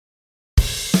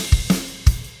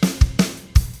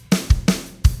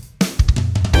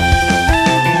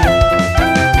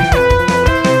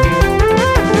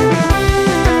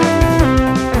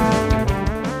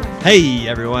Hey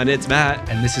everyone, it's Matt,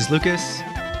 And this is Lucas,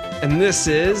 and this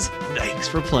is Thanks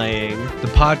for Playing. the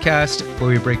podcast where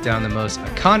we break down the most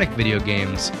iconic video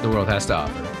games the world has to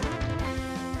offer.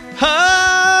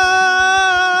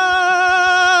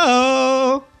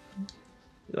 Oh!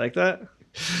 You like that?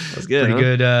 That was good. Pretty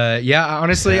huh? good. Yeah,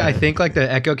 honestly, I think like the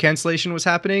echo cancellation was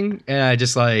happening, and I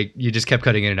just you just kept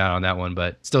cutting in and out on that one,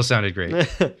 but still sounded great.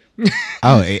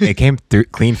 Oh, it came through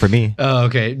clean for me. Oh,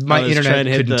 okay. My I was internet trying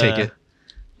to hit couldn't take it.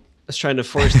 I was trying to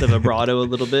force the vibrato a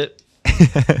little bit.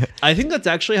 I think that's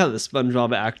actually how the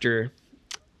SpongeBob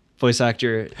voice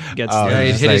actor gets Oh, Yeah, the it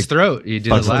just hit his like throat. You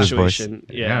did fucks it with last. his voice. situation.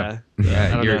 Yeah. Yeah. I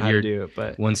don't you're- know how to you're do it,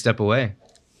 but one step away.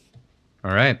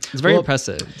 All right. it's very Well,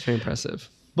 impressive. It's very impressive.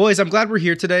 Boys, I'm glad we're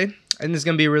here today. And this is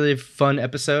going to be a really fun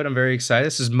episode. I'm very excited.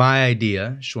 This is my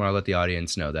idea. Just want to let the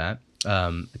audience know that.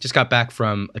 I just got back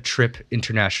from a trip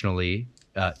internationally.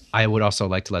 I would also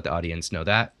like to let the audience know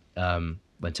that.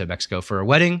 Went to Mexico for a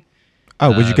wedding. Oh,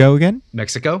 where'd you go again?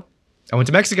 Mexico. I went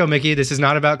to Mexico, Mickey. This is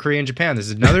not about Korea and Japan. This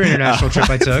is another international trip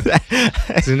I took.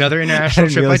 This is another international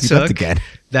trip I took Again.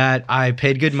 that I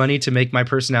paid good money to make my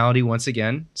personality once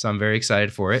again. So I'm very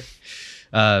excited for it.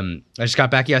 I just got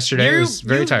back yesterday. I was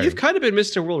very tired. You've kind of been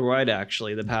Mr. Worldwide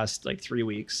actually the past like 3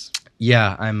 weeks.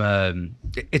 Yeah, I'm.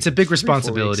 It's a big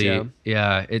responsibility. 4 weeks,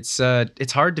 yeah, it's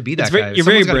hard to be that guy. You're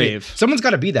very Someone's gotta brave. Someone's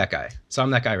got to be that guy. So I'm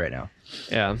that guy right now.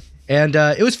 Yeah. And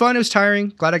it was fun. It was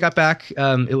tiring. Glad I got back.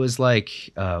 It was like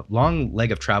a long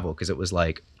leg of travel because it was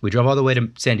like we drove all the way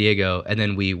to San Diego and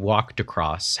then we walked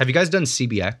across. Have you guys done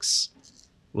CBX?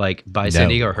 Like by San No.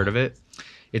 Diego or heard of it?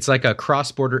 It's like a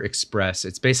cross-border express.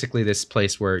 It's basically this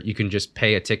place where you can just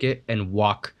pay a ticket and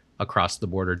walk across the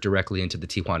border directly into the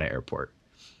Tijuana airport.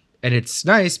 And it's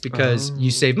nice because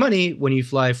you save money when you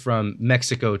fly from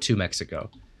Mexico to Mexico,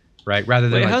 right? Rather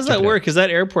than Wait, like, how's that jumping work? Because that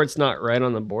airport's not right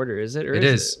on the border, is it? Or It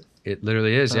is. It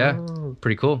literally is. Yeah. Oh.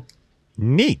 Pretty cool.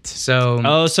 Neat. So.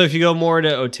 Oh, so if you go more to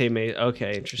Otay Mesa,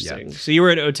 okay, interesting. Yeah. So you were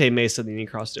at Otay Mesa, then you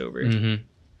crossed over.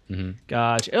 Mm-hmm.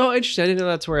 Gotcha. Oh, interesting. I didn't know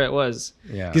that's where it was.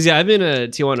 Yeah. Because I've been to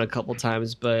Tijuana a couple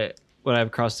times, but when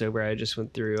I've crossed over, I just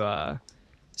went through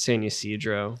San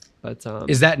Ysidro. But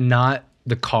Is that not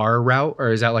the car route,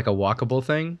 or is that like a walkable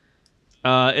thing?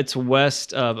 it's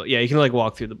west of you can like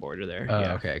walk through the border there. Oh,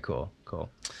 yeah. okay, cool.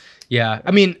 Yeah,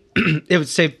 I mean, it was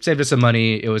saved us some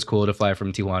money. It was cool to fly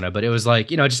from Tijuana, but it was like,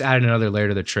 just added another layer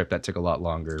to the trip that took a lot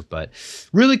longer. But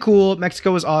really cool.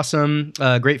 Mexico was awesome.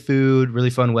 Great food, really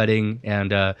fun wedding,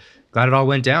 and glad it all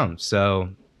went down.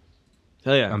 So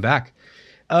Hell yeah. I'm back.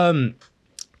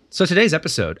 So today's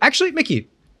episode, actually, Mickey,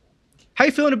 how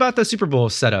you feeling about the Super Bowl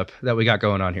setup that we got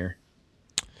going on here?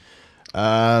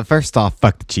 First off,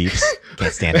 fuck the Chiefs.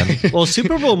 Can't stand them. Well,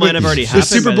 Super Bowl might have already The happened.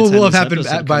 Super by Bowl the time will have this happened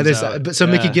episode by comes this. out. But so,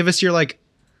 Mickey, give us your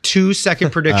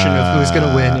 2-second prediction of who's going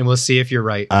to win, and we'll see if you're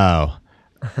right. Oh.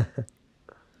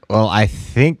 Well, I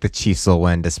think the Chiefs will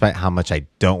win, despite how much I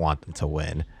don't want them to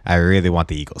win. I really want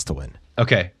the Eagles to win.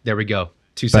 Okay, there we go.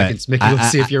 2 But seconds. Mickey, we'll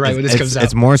see if you're right when this comes out.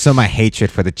 It's more so my hatred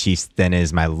for the Chiefs than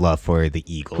is my love for the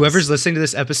Eagles. Whoever's listening to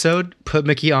this episode, put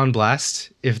Mickey on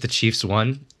blast if the Chiefs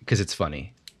won, because it's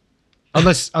funny.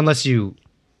 Unless you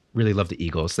really love the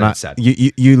Eagles, then Not- it's sad.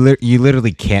 you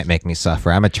literally can't make me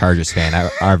suffer. I'm a Chargers fan.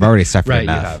 I've already suffered Right,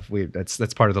 enough. you have.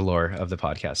 That's part of the lore of the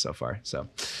podcast so far. So,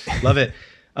 love it,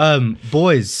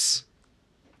 boys.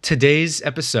 Today's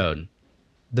episode,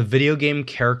 the video game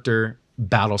character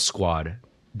battle squad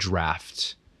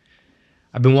draft.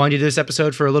 I've been wanting to do this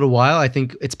episode for a little while. I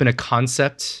think it's been a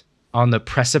concept on the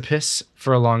precipice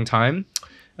for a long time.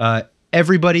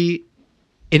 Everybody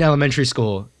in elementary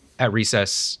school at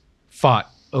recess fought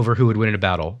over who would win in a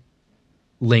battle,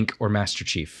 Link or Master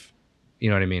Chief. You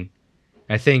know what I mean?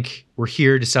 I think we're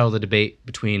here to settle the debate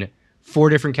between 4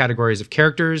 different categories of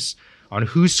characters on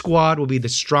whose squad will be the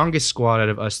strongest squad out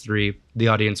of us 3. The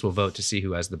audience will vote to see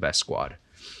who has the best squad.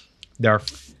 There are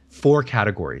 4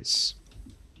 categories: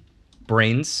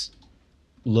 brains,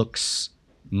 looks,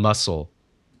 muscle,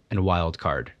 and wild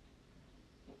card.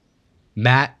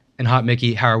 Matt and Hot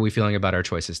Mickey, how are we feeling about our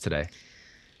choices today?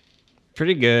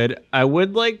 Pretty good. I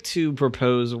would like to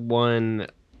propose one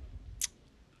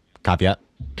Caveat.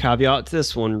 caveat to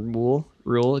this one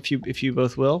rule if you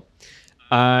both will.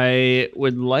 I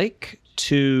would like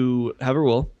to have a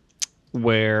rule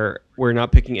where we're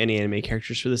not picking any anime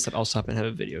characters for this that also happen to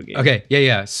have a video game. Okay,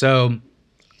 yeah. So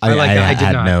I like that. I did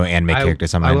had not. no anime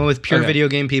characters on I mine. went with pure Okay. video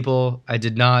game people. I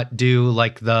did not do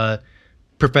like the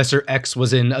Professor X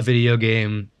was in a video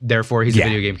game, therefore he's a Yeah.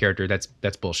 video game character. That's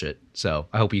bullshit. So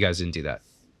I hope you guys didn't do that.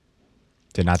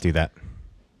 Did not do that.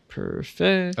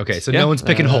 Perfect. Okay, so no one's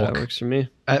picking Hulk. That works for me.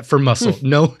 For muscle.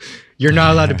 No, you're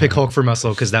not allowed to pick Hulk for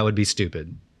muscle because that would be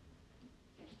stupid.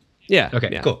 Yeah. Okay,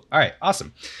 yeah. cool. All right,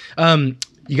 awesome.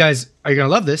 You guys are going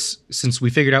to love this since we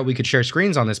figured out we could share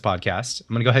screens on this podcast. I'm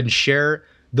going to go ahead and share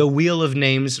the wheel of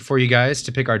names for you guys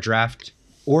to pick our draft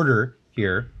order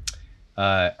here.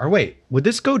 Or wait, would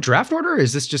this go draft order or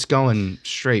is this just going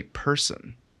straight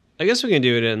person? I guess we can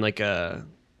do it in like a.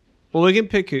 Well, we can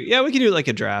pick. Yeah, we can do it like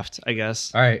a draft, I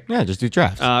guess. All right. Yeah, just do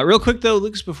drafts. Real quick though,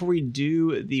 Lucas, before we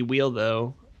do the wheel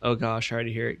though. Oh gosh, I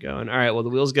already hear it going. All right, well the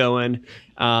wheel's going.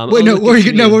 Wait, no, what were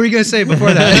you going to say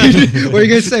before that? What were you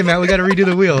going to say, Matt? We got to redo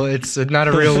the wheel. It's not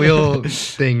a real wheel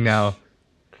thing now.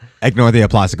 Ignore the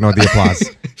applause. Ignore the applause.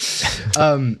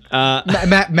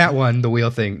 Matt won the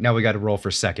wheel thing. Now we got to roll for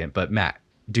second. But Matt,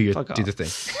 do the thing.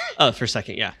 Oh, for a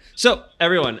second, yeah. So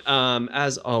everyone,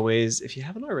 as always, if you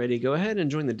haven't already, go ahead and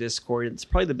join the Discord. It's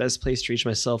probably the best place to reach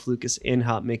myself, Lucas, and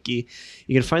Hot Mickey.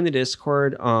 You can find the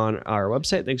Discord on our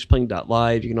website,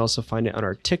 thanksforplaying.live. You can also find it on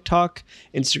our TikTok,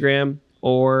 Instagram,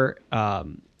 or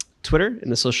Twitter,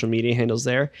 and the social media handles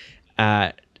there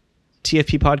at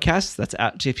TFP Podcast. That's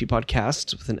at TFP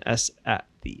Podcast with an S at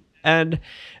the end.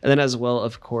 And then as well,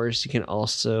 of course, you can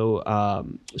also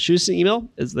shoot us an email.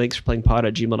 It's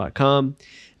thanksforplayingpod@gmail.com.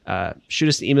 Shoot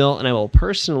us an email and I will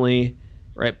personally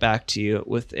write back to you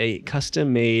with a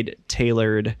custom made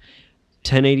tailored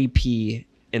 1080p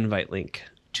invite link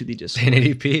to the Discord.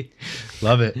 1080p.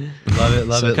 Love it.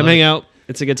 So come hang out.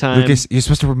 It's a good time. Lucas, you're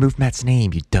supposed to remove Matt's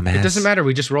name, you dumbass. It doesn't matter.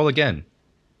 We just roll again.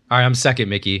 All right, I'm second,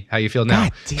 Mickey. How you feel now?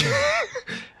 God damn.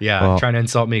 Yeah, Well- trying to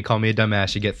insult me, call me a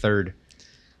dumbass. You get third.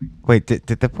 Wait, did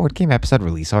the board game episode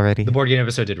release already? The board game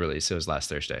episode did release. It was last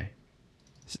Thursday.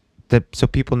 So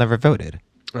people never voted.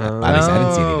 At least I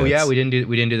didn't see any votes. Yeah, we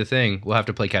didn't do the thing. We'll have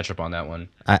to play catch up on that one.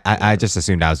 I just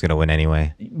assumed I was gonna win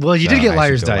anyway. Well, you So did get I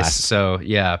liar's should go dice, last. so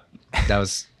yeah, that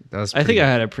was. I pretty think I good.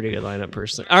 had a pretty good lineup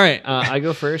personally. All right, I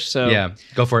go first. So Yeah,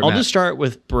 go for it, I'll Matt. just start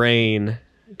with brain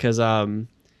because I don't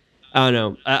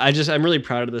know. I'm really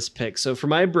proud of this pick. So for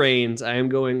my brains, I am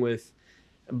going with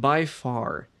by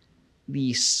far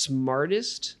the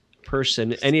smartest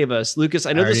person any of us. Lucas,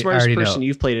 I know the smartest already person know.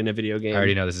 you've played in a video game. I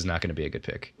already know this is not going to be a good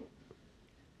pick.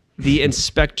 The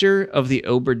inspector of the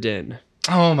Oberdin.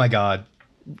 Oh my god,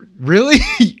 really?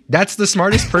 That's the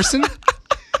smartest person?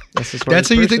 That's the smartest That's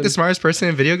who you think the person. smartest person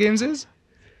in video games is?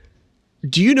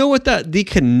 Do you know what the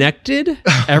connected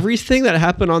everything that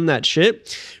happened on that ship?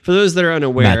 For those that are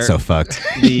unaware, Matt's so fucked.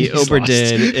 the He's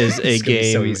Oberdin lost. is a It's gonna be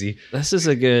game. so easy. This is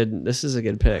a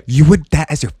good pick. You would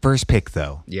that as your first pick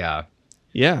though. Yeah.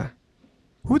 Yeah.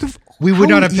 Who the? We would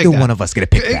how not have picked either that. one of us gonna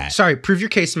pick that. Sorry, prove your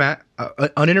case, Matt.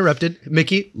 Uninterrupted.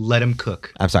 Mickey, let him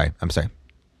cook. I'm sorry.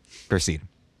 Proceed.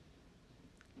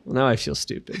 Well, now I feel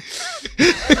stupid.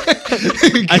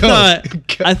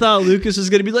 I thought Lucas was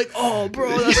gonna be like, "Oh,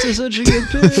 bro, that's such a good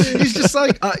pick." He's just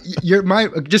like, you're my.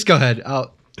 Just go ahead.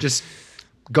 I'll just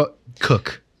go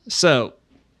cook. So,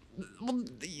 well,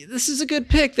 this is a good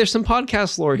pick. There's some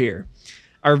podcast lore here.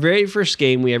 Our very first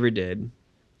game we ever did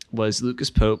was Lucas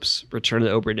Pope's Return of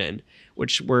the Oberdin,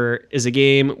 which is a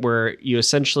game where you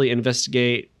essentially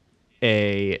investigate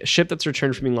a ship that's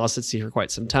returned from being lost at sea for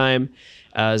quite some time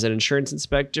as an insurance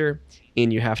inspector,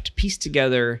 and you have to piece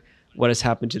together what has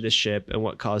happened to this ship and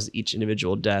what caused each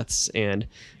individual deaths. And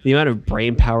the amount of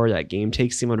brain power that game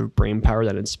takes, the amount of brain power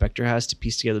that inspector has to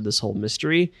piece together this whole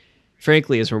mystery,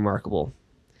 frankly, is remarkable.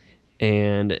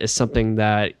 And is something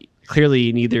that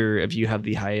clearly neither of you have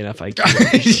the high enough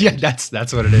IQ. Yeah, that's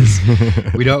what it is.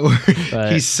 We don't.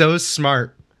 But- He's so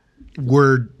smart.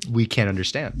 We can't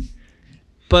understand.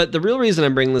 But the real reason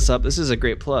I'm bringing this up, this is a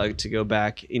great plug to go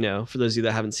back, for those of you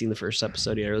that haven't seen the first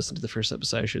episode yet, or listened to the first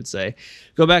episode, I should say,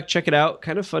 go back, check it out.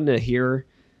 Kind of fun to hear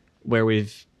where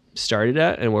we've started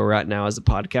at and where we're at now as a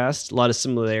podcast. A lot of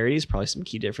similarities, probably some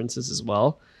key differences as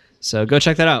well. So go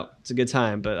check that out. It's a good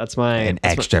time, but that's An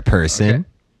extra person. Okay.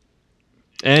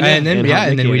 And then Hot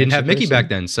we Mickey, didn't an have extra Mickey person. back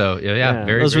then. So yeah,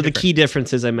 very. Those very were the different. key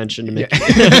differences I mentioned to Mickey.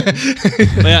 Yeah.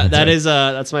 But yeah,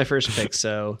 that's my first pick.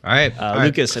 So All right. All right.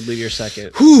 Lucas, I believe you're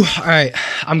second. Whew, all right.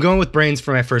 I'm going with brains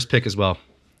for my first pick as well.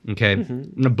 Okay. Mm-hmm.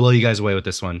 I'm gonna blow you guys away with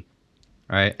this one.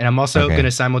 All right. And I'm also Okay. gonna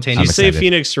You simultaneously. say excited.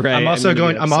 Phoenix Wright. I'm also and then you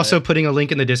going. get I'm also upset. putting a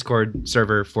link in the Discord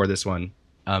server for this one,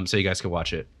 so you guys can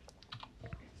watch it.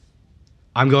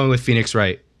 I'm going with Phoenix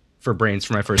Wright for brains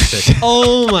for my first pick.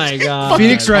 Oh my god.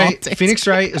 Phoenix Wright. Phoenix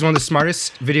Wright is one of the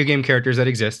smartest video game characters that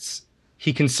exists.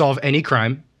 He can solve any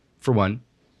crime, for one.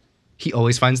 He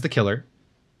always finds the killer.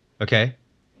 Okay.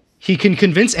 He can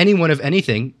convince anyone of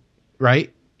anything,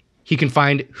 right? He can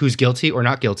find who's guilty or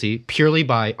not guilty purely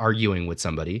by arguing with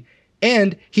somebody.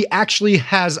 And he actually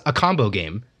has a combo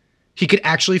game. He could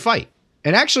actually fight.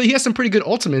 And actually, he has some pretty good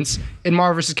ultimates in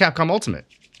Marvel vs. Capcom Ultimate.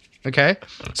 Okay?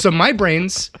 So my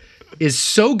brains is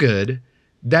so good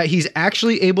that he's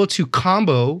actually able to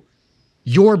combo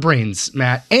your brains,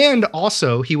 Matt, and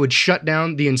also he would shut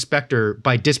down the Inspector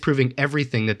by disproving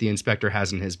everything that the Inspector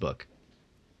has in his book.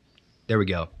 There we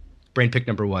go. Brain pick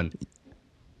number 1.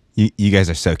 You guys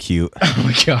are so cute. Oh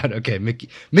my God. Okay, Mickey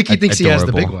thinks he has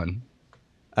the big Adorable. one.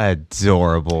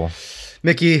 Adorable.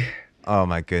 Mickey, Oh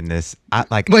my goodness.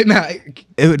 wait, Matt.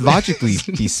 It would logically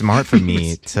be smart for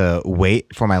me to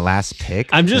wait for my last pick.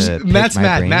 I'm just- to pick Matt's my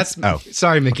mad. brains. Matt's Oh,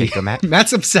 sorry, Mickey. Okay, go Matt.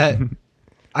 Matt's upset.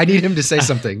 I need him to say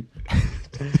something.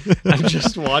 I'm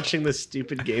just watching the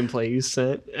stupid gameplay you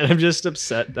sent, and I'm just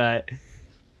upset that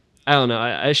I don't know.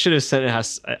 I should have sent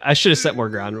I should have set more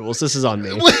ground rules. This is on me.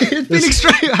 Phoenix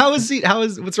Wright. How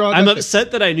is what's wrong with I'm that?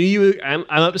 upset that I knew you. I'm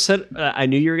upset. I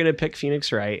knew you were gonna pick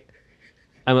Phoenix Wright.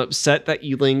 I'm upset that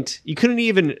you linked. You couldn't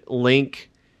even link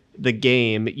the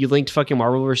game. You linked fucking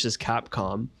Marvel versus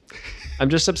Capcom. I'm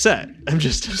just upset.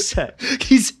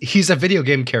 He's a video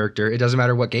game character. It doesn't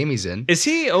matter what game he's in. Is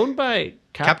he owned by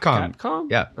Capcom.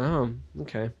 Capcom? Yeah. Oh,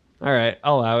 okay. All right.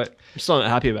 I'll allow it. I'm still not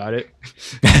happy about it.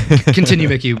 Continue,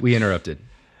 Mickey. We interrupted.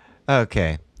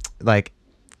 Okay. Like,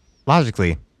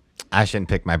 logically, I shouldn't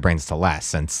pick my brains to last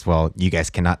since, well, you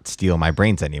guys cannot steal my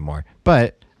brains anymore.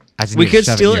 But I just We need to could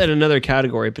shove steal in it your- in another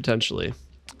category potentially.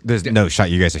 There's no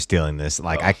shot you guys are stealing this.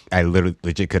 Like, I literally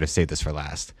legit could have saved this for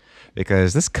last.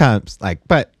 Because this comes, like,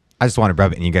 but I just want to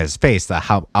rub it in you guys' face that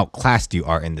how outclassed you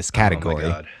are in this category. Oh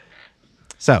my God.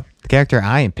 So, the character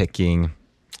I am picking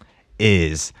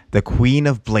is the Queen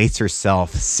of Blades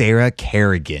herself, Sarah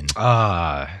Kerrigan.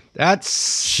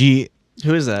 That's She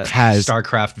Who is that? has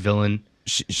StarCraft villain.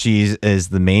 she is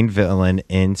the main villain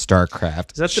in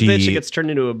StarCraft. Is that the bitch that gets turned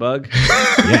into a bug?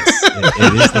 Yes,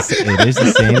 it is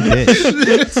the same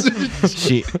bitch.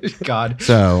 She God.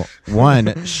 so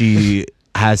one she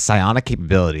has psionic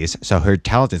capabilities, so her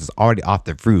intelligence is already off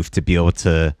the roof to be able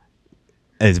to.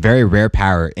 It's very rare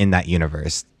power in that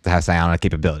universe to have psionic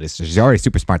capabilities. So she's already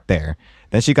super smart there.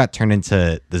 Then she got turned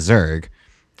into the Zerg,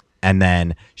 and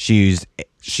then she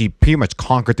pretty much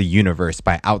conquered the universe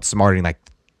by outsmarting like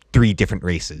 3 different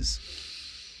races,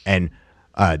 and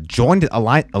joined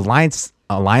allied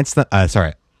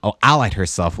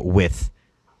herself with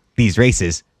these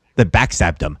races that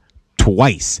backstabbed them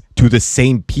twice to the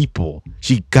same people.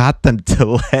 She got them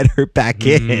to let her back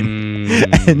in,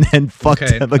 and then fucked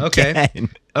Okay, them okay. again.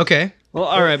 Okay. Well,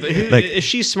 all right, but Like- is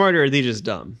she smarter or are they just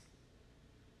dumb?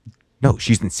 No,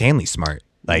 she's insanely smart.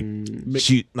 Like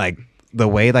she like the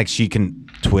way like she can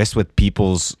twist with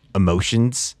people's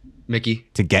emotions Mickey.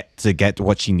 to get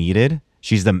what she needed.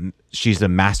 She's the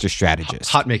master strategist.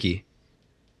 Hot Mickey.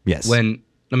 Yes. Let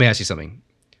me ask you something.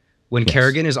 When Yes.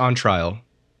 Kerrigan is on trial,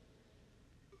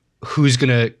 who's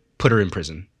gonna put her in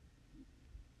prison?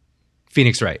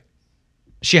 Phoenix Wright.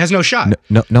 She has no shot.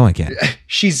 no one can.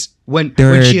 She's when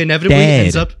They're she inevitably dead.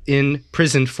 ends up in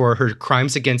prison for her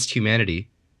crimes against humanity,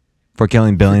 For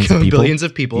killing billions killing of people. billions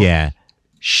of people. Yeah.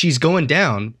 She's going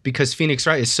down because Phoenix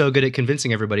Wright is so good at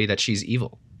convincing everybody that she's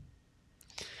evil.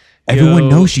 Everyone Yo,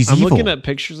 knows she's I'm evil. looking at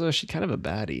pictures though. She's kind of a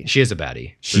baddie. She is a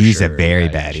baddie. for She's a sure. very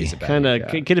Yeah, baddie. she's a baddie, Kind of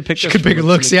yeah. could have picked. She us could pick for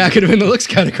looks. Yeah, could have been the looks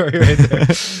category right there.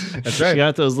 That's She right.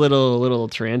 got those little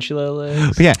tarantula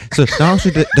legs. But yeah. So not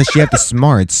only does she have the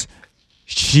smarts,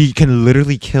 she can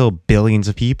literally kill billions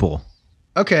of people.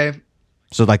 Okay.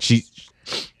 So like she's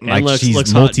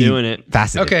looks hot doing it.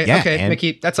 multifaceted. Okay. Yeah, okay, and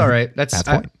Mickey. That's all right. That's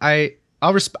fine. I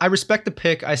respect the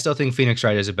pick. I still think Phoenix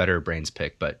Wright is a better brains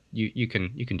pick, but you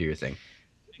can do your thing.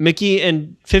 Mickey,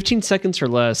 in 15 seconds or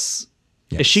less,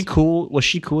 Yes. is she cool? Was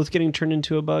she cool with getting turned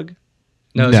into a bug?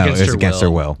 No, No, it was against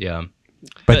her will. Yeah.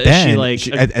 But Is she, then like,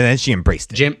 and then she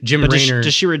embraced it. Jim But Raynor.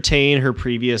 does she retain her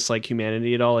previous like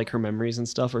humanity at all, like her memories and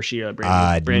stuff, or is she a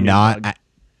brand new not bug?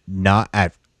 not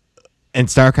at in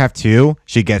StarCraft 2,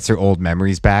 she gets her old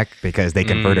memories back because they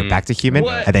convert her back to human,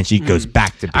 What? and then she goes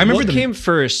back to. I remember what the- came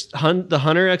first, the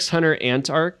Hunter x Hunter Ant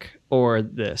arc or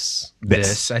this?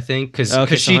 this, I think, because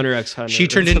Okay, so she Hunter x Hunter. she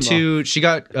turned That's into she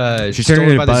got She stolen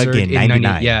turned into by a the bug Zerg in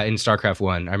 99. Yeah, in StarCraft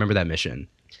 1. I remember that mission.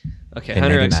 Okay, In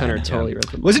Hunter x 99, Hunter yeah. totally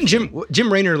ripped them. Wasn't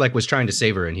Jim Raynor like was trying to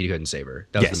save her and he couldn't save her?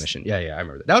 That was Yes. the mission. Yeah, I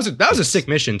remember that. That was a sick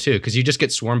mission too, because you just get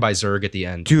swarmed by Zerg at the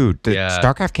end. Dude, the Yeah.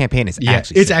 StarCraft campaign is Yeah,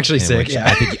 actually it's sick, actually in sick, which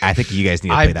yeah. I think you guys need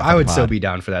to play that. I for would the so pod. be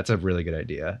down for that. It's a really good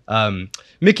idea.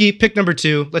 Mickey, pick number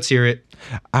 2. Let's hear it.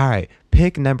 All right,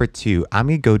 pick number 2. I'm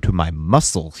gonna go to my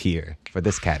muscle here for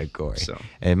this category,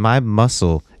 and my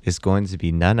muscle is going to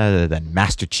be none other than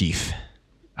Master Chief.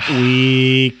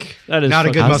 Weak. That is Not a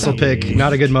good fucking muscle weak. pick.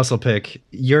 Not a good muscle pick.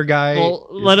 Your guy. Well,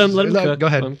 let him cook. Go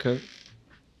ahead. Let him cook.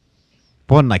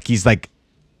 One, like he's like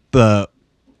a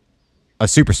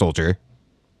super soldier.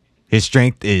 His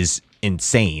strength is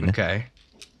insane. Okay.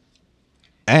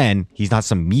 and he's not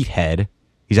some meathead.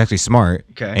 He's actually smart.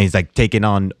 Okay. And he's like taking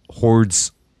on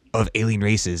hordes of alien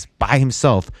races by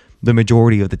himself the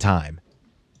majority of the time.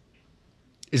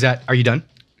 Are you done?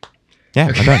 Yeah,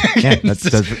 I'm done. Yeah, that's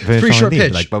pretty all I short need.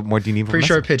 pitch. Like, what more do you need from Pretty us?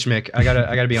 short pitch, Mick. I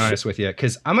gotta be honest with you,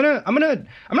 because I'm not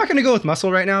gonna go with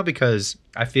muscle right now because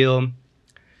I feel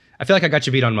like I got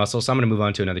you beat on muscle, so I'm gonna move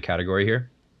on to another category here.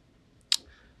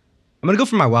 I'm gonna go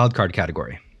for my wild card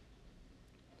category.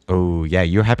 Oh yeah,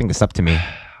 you're hyping this up to me.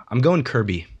 I'm going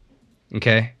Kirby.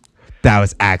 Okay. That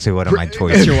was actually one of my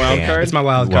choices. That's your wild Man. card? It's my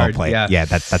wild Well card. played. Yeah.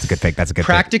 That's a good pick. That's a good pick.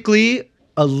 Practically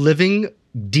a living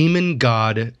demon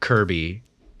god Kirby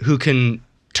who can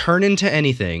turn into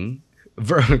anything.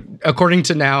 According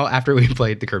to now, after we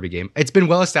played the Kirby game, it's been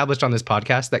well established on this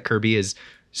podcast that Kirby is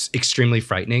extremely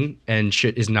frightening and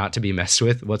shit is not to be messed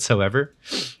with whatsoever,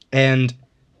 and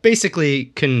basically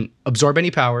can absorb any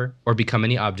power or become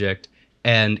any object,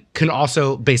 and can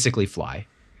also basically fly.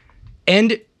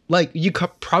 And like you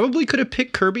probably could have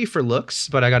picked Kirby for looks,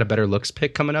 but I got a better looks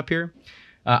pick coming up here.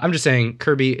 I'm just saying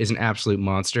Kirby is an absolute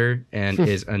monster and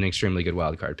is an extremely good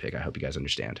wildcard pick. I hope you guys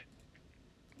understand.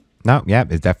 No, yeah,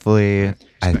 it's definitely.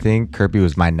 I think Kirby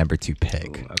was my number 2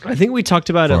 pick. Okay. I think we talked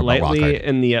about it For my wild lightly card.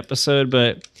 in the episode,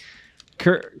 but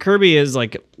Kirby is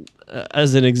like,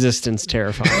 as an existence,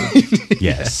 terrifying.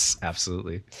 Yes.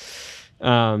 Absolutely.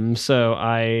 So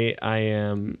I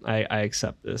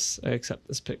accept this. I accept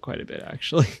this pick quite a bit,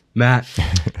 actually. Matt,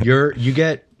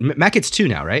 Matt gets 2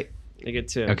 now, right? I get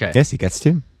to. Okay. Yes, he gets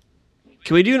to.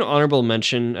 Can we do an honorable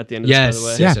mention at the end of Yes. this, by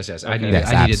the way? Yeah. Yes. Okay. Yes, I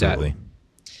needed absolutely.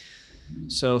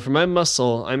 So for my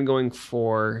muscle, I'm going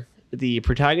for the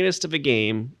protagonist of a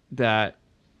game that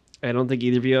I don't think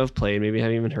either of you have played, maybe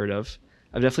haven't even heard of.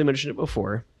 I've definitely mentioned it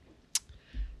before.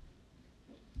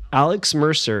 Alex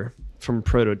Mercer from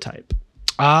Prototype.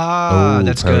 Ah, Oh,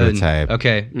 that's Prototype. good.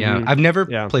 Okay. Yeah. Mhm. I've never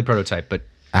Yeah. played Prototype, but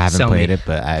I haven't sell played me. it,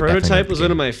 but I Prototype was one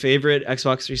of my favorite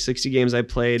Xbox 360 games I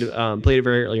played. Played it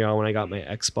very early on when I got my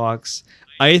Xbox.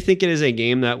 I think it is a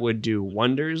game that would do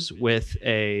wonders with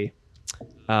a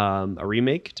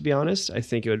remake. To be honest, I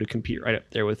think it would compete right up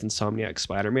there with Insomniac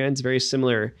Spider-Man. It's very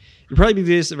similar. It'd probably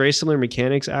be very similar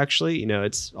mechanics. Actually, you know,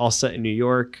 it's all set in New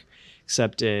York,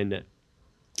 except in,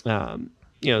 the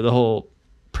whole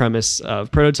premise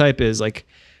of Prototype is like,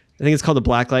 I think it's called the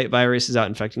Blacklight virus is out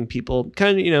infecting people.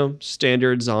 Kind of,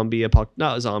 standard zombie,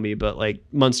 not zombie, but like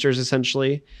monsters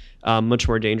essentially. Much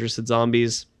more dangerous than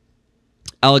zombies.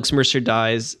 Alex Mercer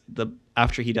dies.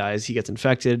 After he dies, he gets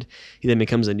infected. He then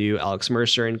becomes a new Alex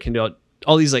Mercer and can do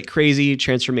all these like crazy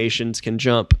transformations, can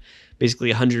jump basically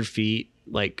 100 feet,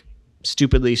 like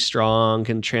stupidly strong,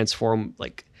 can transform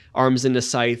like arms into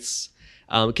scythes,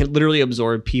 can literally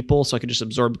absorb people. So I could just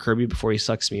absorb Kirby before he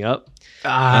sucks me up.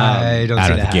 I don't I see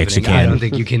don't that think you actually happening. I can. don't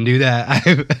think you can do that. I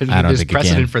don't don't there's think you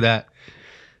precedent can. for that.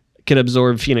 Could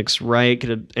absorb Phoenix Wright,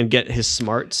 and get his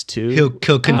smarts too. He'll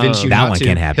convince you That not one to.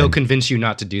 can't happen. He'll convince you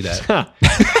not to do that.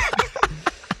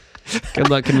 Good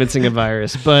luck convincing a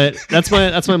virus, but that's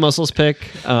my muscles pick.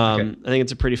 Okay. I think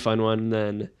it's a pretty fun one.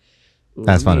 Then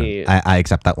That's fun. I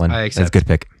accept that one. I That's a accept. good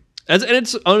pick. and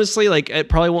it's honestly like it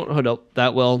probably won't hold up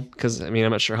that well because I'm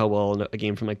not sure how well a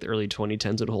game from like the early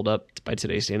 2010s would hold up by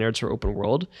today's standards for open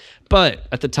world, but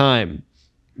at the time,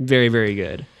 very very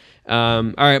good. All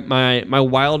right, my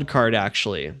wild card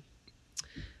actually.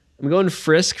 I'm going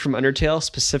Frisk from Undertale,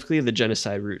 specifically the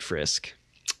genocide route Frisk.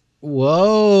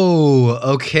 Whoa.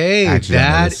 Okay. Actually,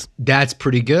 I know this. That's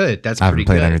pretty good. That's I haven't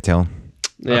pretty played good. Undertale.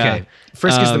 Yeah. Okay.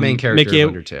 Frisk is the main character Mickey,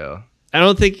 of Undertale. I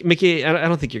don't think Mickey. I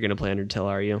don't think you're gonna play Undertale,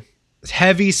 are you?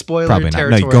 Heavy spoiler Probably not. No,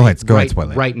 territory. go ahead, right,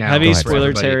 spoil it. right now. Heavy go ahead, spoiler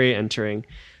everybody. Terry entering.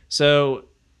 So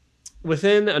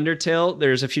within Undertale,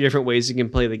 there's a few different ways you can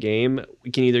play the game. We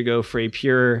can either go for a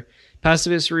pure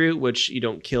pacifist route, which you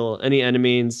don't kill any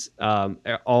enemies.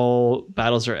 All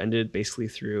battles are ended basically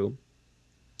through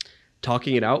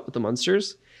talking it out with the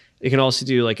monsters. You can also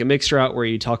do like a mixed route where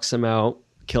you talk some out,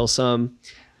 kill some.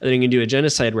 And then you can do a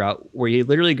genocide route where you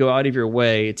literally go out of your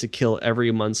way to kill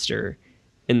every monster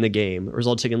in the game,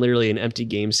 resulting in literally an empty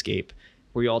gamescape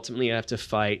where you ultimately have to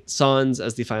fight Sans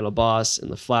as the final boss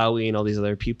and the Flowey and all these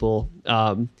other people.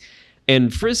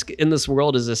 And Frisk in this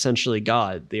world is essentially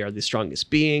God. They are the strongest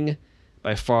being,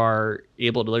 by far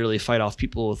able to literally fight off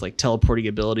people with like teleporting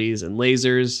abilities and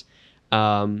lasers.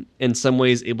 In some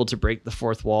ways able to break the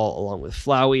fourth wall along with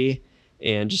Flowey,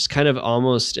 and just kind of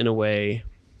almost in a way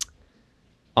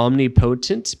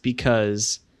omnipotent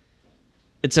because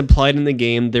it's implied in the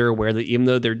game they're aware that even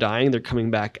though they're dying, they're coming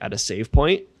back at a save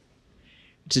point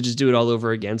to just do it all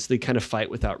over again. So they kind of fight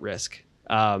without risk.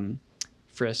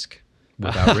 Frisk.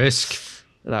 Without risk.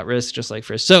 Without risk, just like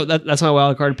Frisk. So that's my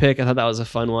wild card pick. I thought that was a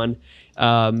fun one.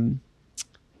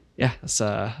 yeah, that's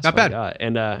Not what I bad. got.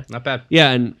 And Not bad.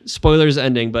 yeah, and spoilers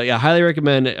ending, but yeah, highly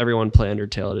recommend everyone play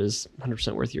Undertale. It is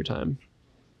 100% worth your time.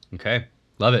 Okay,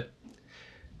 love it.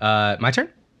 My turn.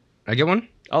 I get one.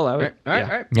 I'll allow All it. right. All right. Yeah.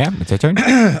 All right. Yeah, it's your turn.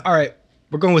 All right,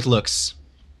 we're going with looks.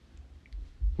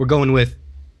 We're going with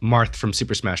Marth from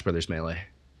Super Smash Bros. Melee.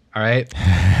 All right.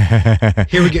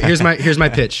 Here we go. Here's my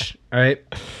pitch. All right.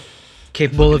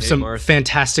 Capable of Okay, some Marth.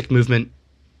 fantastic movement.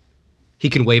 He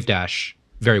can wave dash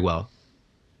very well.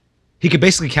 He could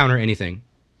basically counter anything.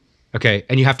 Okay,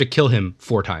 and you have to kill him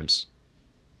 4 times.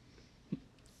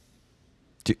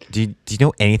 do you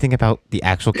know anything about the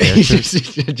actual characters?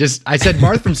 Just I said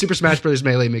Marth from Super Smash Bros.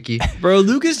 Melee, Mickey. Bro,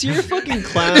 Lucas, you're a fucking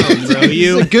clown, bro.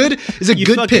 It's a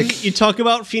good pick. You talk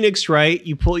about Phoenix Wright.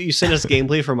 You send us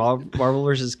gameplay from Marvel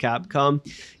vs. Capcom.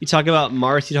 You talk about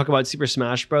Marth. You talk about Super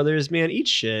Smash Brothers. Man, eat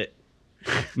shit.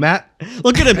 Matt,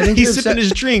 Look at him. think He's you're sipping upset.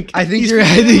 his drink. I think He's you're.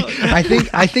 freaking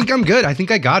out. I think I'm good. I think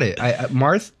I got it.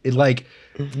 Marth, like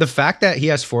the fact that he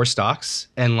has 4 stocks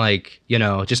and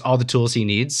just all the tools he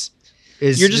needs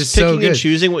is You're just so picking good. and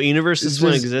choosing what universe this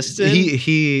one Just- exists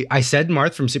in. I said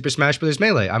Marth from Super Smash Bros.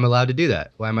 Melee. I'm allowed to do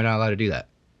that. Why am I not allowed to do that?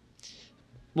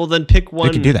 Well, then pick one.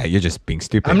 You can do that. You're just being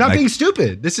stupid. I'm not Like, being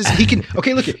stupid. This is he can.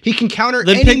 Okay, look, he can counter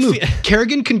Then any pick move. Phe-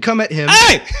 Kerrigan can come at him.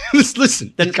 Hey!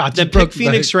 Listen. Then, God, then you broke pick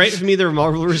Phoenix the- Wright from either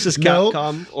Marvel vs. No.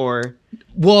 Capcom or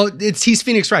Well, he's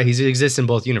Phoenix Wright. He exists in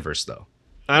both universes though.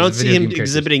 I don't He's a see video him game character.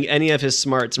 exhibiting any of his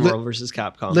smarts in Marvel vs.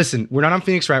 Capcom. Listen, we're not on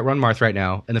Phoenix Wright. We're on Marth right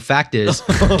now, and the fact is,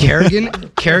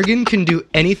 Kerrigan can do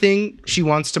anything she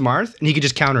wants to Marth, and he can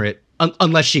just counter it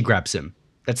unless she grabs him.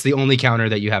 That's the only counter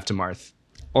that you have to Marth.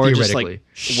 or just theoretically.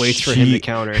 like waits for him to She-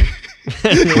 counter.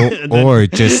 or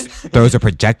just throws a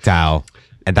projectile,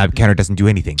 and that counter doesn't do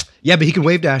anything. Yeah, but he can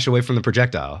wave dash away from the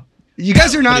projectile. You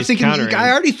guys are not he's thinking. countering. I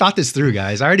already thought this through,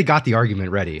 guys. I already got the argument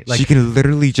ready. She can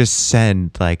literally just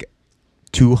send like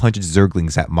 200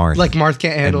 Zerglings at Marth. Like Marth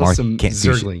can't handle Marth some can't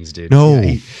do shit. Zerglings, dude. No,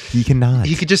 Yeah, he cannot.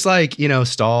 he could just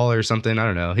stall or something. I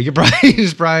don't know. He could probably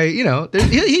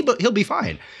he'll be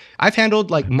fine. I've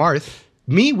handled like Marth.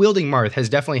 Me wielding Marth has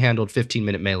definitely handled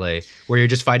 15-minute melee where you're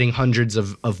just fighting hundreds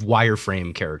of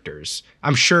wireframe characters.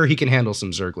 I'm sure he can handle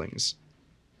some Zerglings.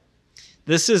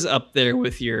 This is up there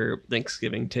with your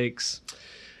Thanksgiving takes.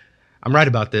 I'm right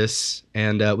about this,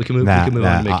 and we can move. Nah, we can move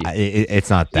on to Mickey. it's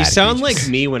not that. You sound egregious.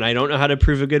 like me when I don't know how to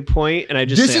prove a good point, and I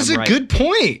just This say is I'm a right. good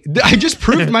point. I just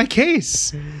proved my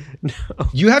case.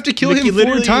 You have to kill Mickey him 4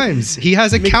 literally- times. He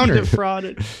has a Mickey counter.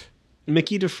 defrauded.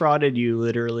 Mickey defrauded you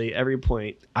literally every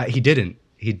point. He didn't.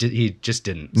 He did. He just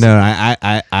didn't. No,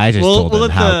 I just We'll- told we'll him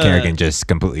let how the- Kerrigan just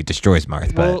completely destroys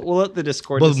Marth. But We'll let the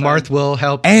Discord Well, decide. Marth will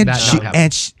help. and that she not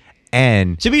happen.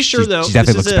 and To be sure, though, she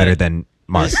definitely this looks is better a- than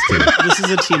Marth too. This is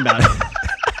a team battle.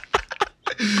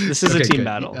 This is a Okay, team good.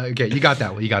 battle. Okay, you got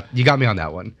that one. You got me on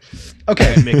that one.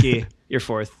 Okay, Mickey, you're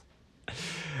fourth.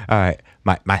 All right,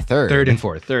 my third. third and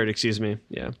fourth. Third, excuse me.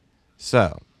 Yeah.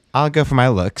 So I'll go for my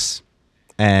looks,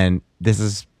 and this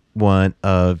is one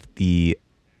of the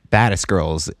baddest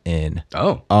girls in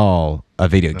Oh, all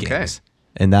of video Okay. games,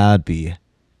 and that would be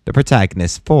the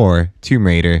protagonist for Tomb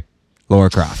Raider, Lara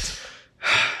Croft.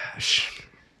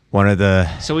 One of the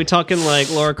So we talking like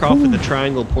Lara Croft with the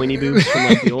triangle pointy boobs from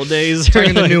like the old days?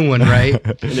 talking the new one, right?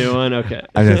 The new one? Okay.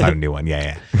 I'm gonna find a new one.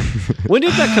 Yeah. When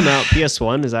did that come out?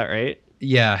 PS1, is that right?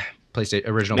 Yeah, PlayStation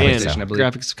original Man, PlayStation, I believe.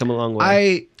 graphics have come a long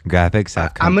way. Graphics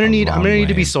have come I'm gonna a need long to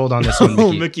be way. sold on this one, Oh,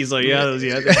 Mickey. Mickey's like, yeah,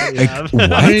 yeah. Like, I'm gonna need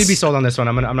to what? be sold on this one.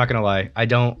 I'm not gonna lie.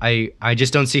 I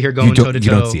just don't see her going don't- toe to you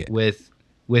don't toe see it.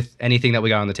 with anything that we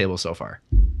got on the table so far.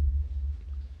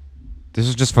 This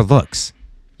is just for looks.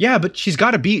 Yeah, but she's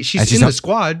got to be. She's And she's in the up-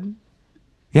 squad.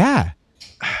 Yeah.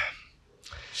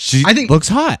 She I think looks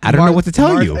hot. I don't know what to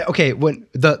tell Marth- you. Okay, when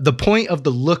the point of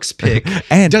the looks pick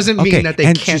And- doesn't mean okay, that they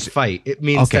and can't she's- fight. It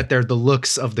means okay. that they're the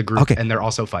looks of the group Okay. and they're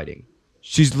also fighting.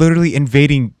 She's literally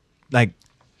invading,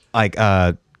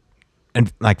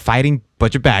 and fighting a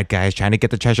bunch of bad guys, trying to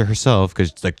get the treasure herself.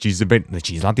 Because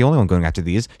she's not the only one going after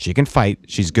these. She can fight.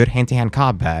 She's good hand to hand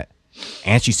combat,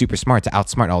 and she's super smart to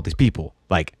outsmart all these people.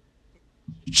 Like,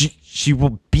 she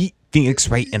will beat Phoenix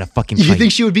Wright in a fucking You fight.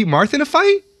 think she would beat Marth in a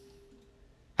fight?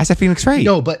 I said Phoenix Wright.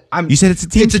 No, but You said it's a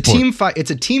team. It's a sport. team fight.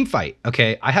 It's a team fight.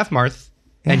 Okay, I have Marth,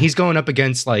 Yeah. and he's going up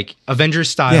against like Avengers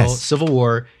style Yes. Civil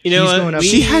War. You know he's what? going up.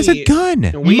 She has a gun.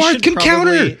 Marth should can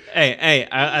counter. Hey,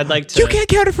 I'd like to. You can't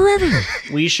counter forever.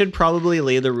 We should probably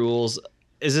lay the rules.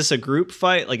 Is this a group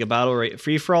fight, like a battle rate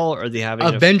free for all, or are they having a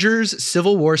Avengers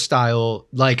Civil War style,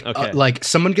 Okay. like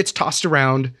someone gets tossed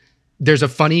around, there's a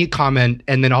funny comment,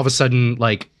 and then all of a sudden,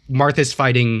 like Martha's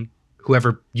fighting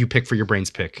whoever you pick for your brains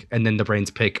pick, and then the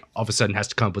brains pick all of a sudden has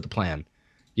to come up with a plan.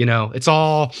 You know, it's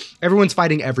all everyone's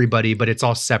fighting everybody, but it's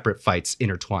all separate fights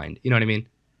intertwined. You know what I mean?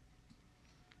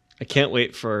 I can't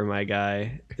wait for my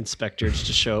guy inspectors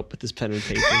to show up with his pen and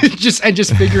paper.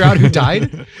 just figure out who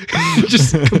died.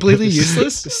 Just completely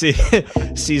useless.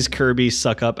 Sees Kirby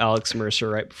suck up Alex Mercer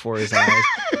right before his eyes.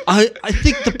 I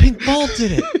think the pink ball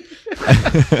did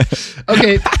it.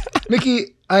 Okay,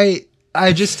 Mickey,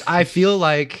 I feel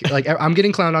like I'm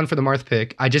getting clowned on for the Marth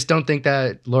pick. I just don't think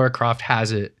that Lara Croft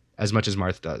has it as much as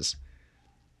Marth does.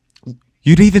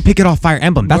 You didn't even pick it off Fire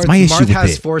Emblem. That's my issue Marth with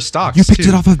has it. 4 stocks. You picked too.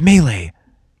 it off of Melee.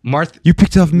 Marth. You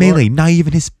picked it off Melee, not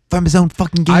even from his own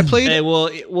fucking game. I played. Hey, we'll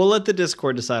let the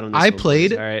Discord decide on this. I one, played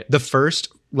please. All right. the first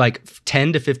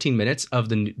 10 to 15 minutes of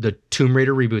the Tomb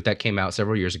Raider reboot that came out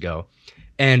several years ago,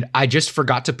 and I just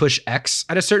forgot to push X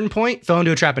at a certain point, fell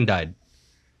into a trap and died.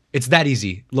 It's that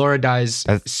easy. Laura dies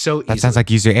so easily. That sounds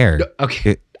like user error.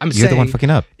 Okay, You're the one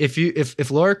fucking up. If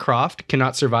Laura Croft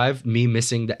cannot survive me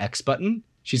missing the X button,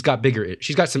 she's got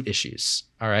some issues.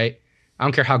 All right, I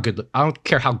don't care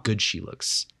how good she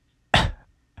looks.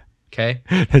 Okay,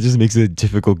 That just makes it a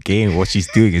difficult game. What she's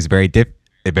doing is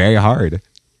very hard.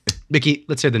 Mickey,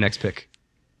 let's hear the next pick.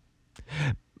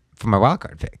 For my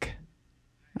wildcard pick,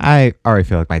 I already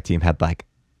feel like my team had like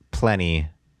plenty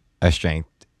of strength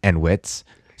and wits,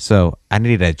 so I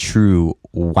needed a true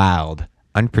wild,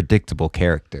 unpredictable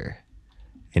character,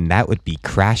 and that would be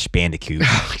Crash Bandicoot.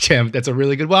 Damn, that's a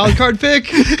really good wild card pick.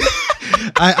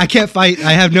 I can't fight.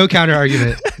 I have no counter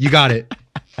argument. You got it.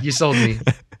 You sold me.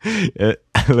 It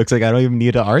looks like I don't even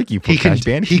need to argue for Crash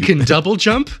Bandicoot. He can double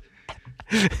jump,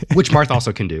 which Marth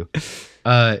also can do.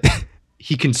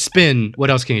 He can spin.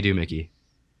 What else can he do, Mickey?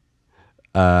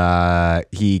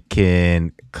 He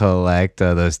can collect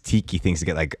those tiki things to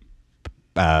get like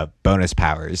bonus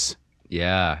powers.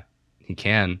 Yeah, he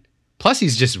can. Plus,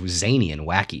 he's just zany and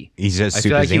wacky. He's just I super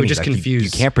feel like he zany. would just Like, confuse.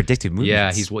 You can't predict his movements.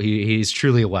 Yeah, he's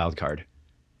truly a wild card,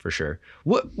 for sure.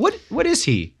 What is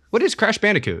he? What is Crash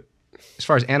Bandicoot as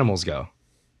far as animals go?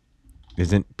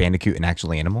 Isn't Bandicoot an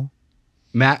actual animal?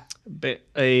 Matt,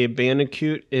 A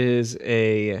bandicoot is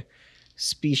a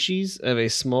species of a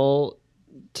small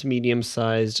to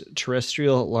medium-sized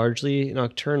terrestrial, largely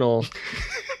nocturnal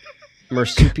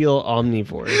marsupial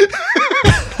omnivore.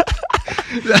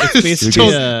 It's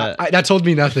basically that told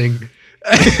me nothing.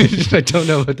 I don't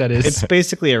know what that is. it's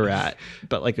basically a rat,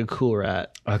 but like a cool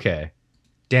rat, Okay,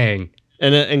 dang.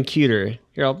 and cuter.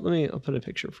 Here, I'll put a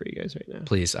picture for you guys right now.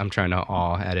 Please, I'm trying to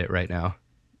awe at it right now.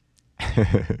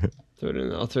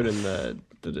 I'll throw it in the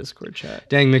Discord chat.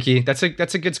 Dang, Mickey, that's a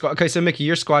good squad. Okay, so Mickey,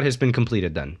 your squad has been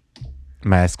completed then.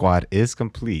 My squad is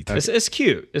complete. It's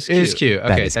cute. It's It cute. is cute.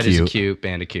 Okay, is that is a cute. cute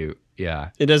Bandicoot.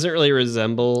 Yeah. It doesn't really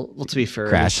resemble. Well, to be fair,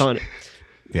 Crash.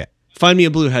 Yeah. Find me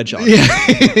a blue hedgehog.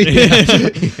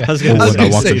 I was Oh, gonna when say, I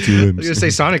walked on 2 limbs. I was gonna say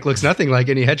Sonic looks nothing like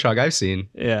any hedgehog I've seen.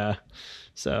 yeah.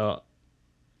 So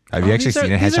Have you actually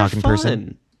seen a hedgehog in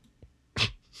person?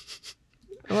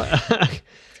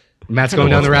 Matt's going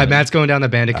down Matt's going down the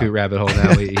Bandicoot rabbit hole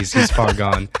now. He's far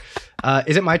gone.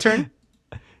 Is it my turn?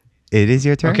 It is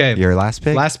your turn. Okay. Your last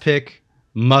pick. Last pick,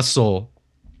 Muscle.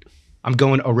 I'm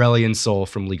going Aurelion Sol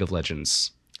from League of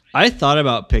Legends. I thought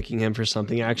about picking him for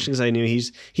something actually because I knew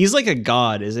he's like a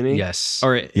god, isn't he? Yes.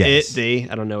 Or Yes. they.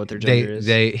 I don't know what their gender is.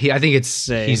 I think it's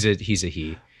They. he's a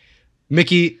he.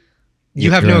 Mickey, you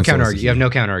Yeah, have Aurelion no Sol counter is a argument. he. You have no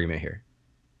counter argument here.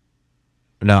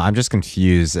 No, I'm just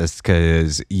confused as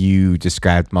because you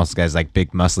described muscle guys like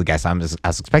big muscly guys. I was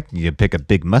expecting you to pick a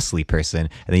big muscly person,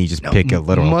 and then you just pick a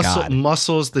literal god.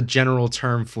 Muscle's the general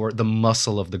term for the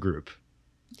muscle of the group.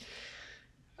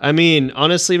 I mean,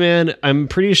 honestly, man, I'm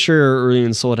pretty sure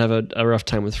Aurelion Sol would have a rough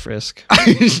time with Frisk.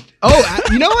 You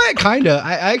know what? Kinda.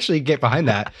 I actually get behind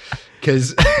that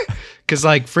because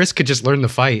like Frisk could just learn the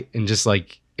fight and just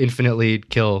like infinitely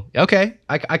kill. Okay,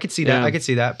 I could see that. Yeah. I could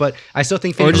see that. But I still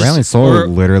think Or Phoenix. Aurelion Sol or-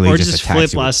 literally or just just attacks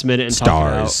flip you with last minute and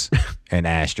talk it stars and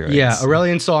asteroids. Yeah,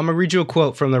 Aurelion Sol. I'm gonna read you a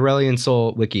quote from the Aurelion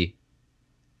Sol wiki.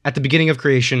 At the beginning of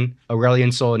creation,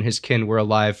 Aurelion Sol and his kin were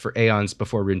alive for aeons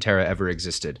before Runeterra ever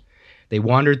existed. They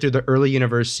wandered through the early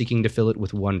universe seeking to fill it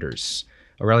with wonders.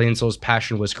 Aurelion Sol's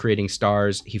passion was creating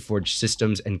stars. He forged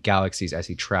systems and galaxies as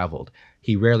he traveled.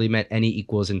 He rarely met any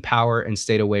equals in power and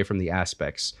stayed away from the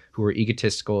aspects who were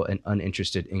egotistical and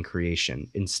uninterested in creation,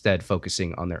 instead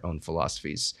focusing on their own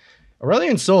philosophies.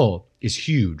 Aurelion Sol is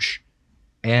huge,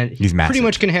 and he He's pretty massive.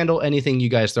 much can handle anything you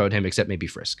guys throw at him except maybe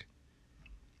Frisk.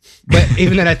 But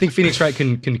even then, I think Phoenix Wright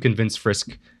can convince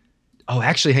Frisk. Oh,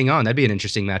 actually, hang on. That'd be an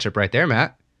interesting matchup right there,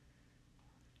 Matt.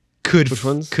 Which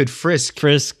ones? Could Frisk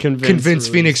Frisk convince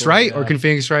Aurelion Phoenix Sol, Wright, yeah. or can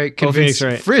Phoenix Wright Oh, convince Phoenix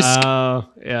Wright. Frisk? Yeah.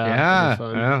 Yeah, that'd be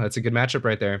fun. that's a good matchup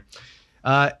right there.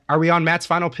 Are we on Matt's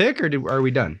final pick, or are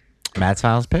we done? Matt's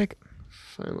finals pick.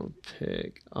 Final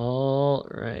pick. All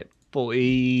right,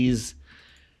 boys.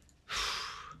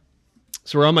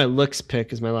 So we're on my looks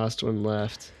pick is my last one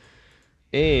left.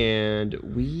 And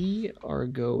we are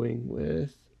going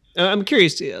with... I'm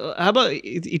curious. How about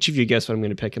each of you guess what I'm going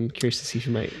to pick? I'm curious to see if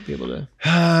you might be able to...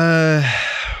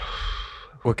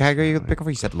 What category are you picking for?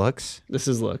 You said looks. This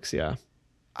is looks, yeah.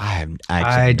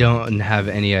 I don't have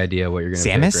any idea what you're going to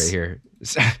pick Samus? right here.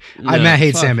 No, Matt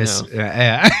hates fuck Samus. no.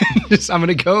 Yeah.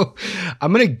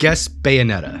 I'm gonna guess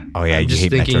Bayonetta. Oh, yeah, I'm you just hate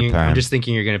thinking. Metroid Prime. I'm just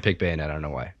thinking you're gonna pick Bayonetta. I don't know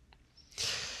why.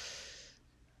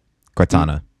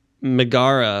 Cortana.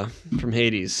 Megara from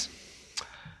Hades.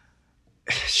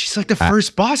 She's like the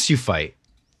first boss you fight.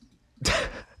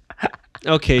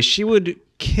 Okay, she would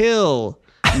kill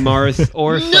Marth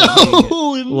or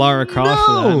fucking Lara Croft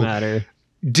for that matter.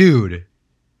 Dude,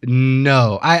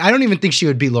 no. I don't even think she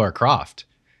would beat Lara Croft.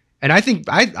 And I think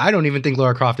I don't even think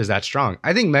Lara Croft is that strong.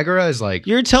 I think Megara is like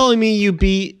You're telling me you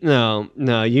beat... No,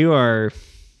 you are...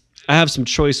 I have some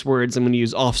choice words I'm going to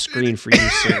use off screen for you,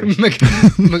 sir.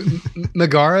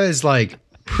 Megara is like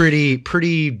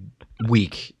pretty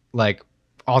weak, like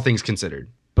all things considered.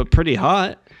 But pretty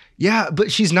hot. Yeah,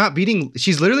 but she's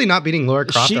literally not beating Lara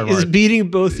Croft. She or is Marth. beating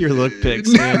both your look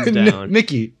picks hands down.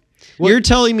 Mickey. You're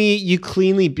telling me you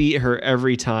cleanly beat her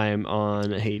every time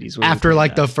on Hades when we After played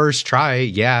like that. the first try,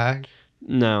 yeah.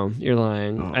 No, you're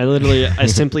lying. Oh. I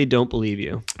simply don't believe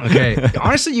you. Okay.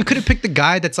 Honestly, you could have picked the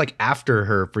guy that's like after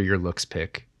her for your looks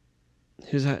pick.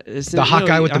 Who's that? The hot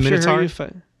guy with the Minotaur?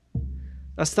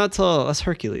 That's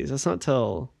Hercules. That's not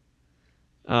till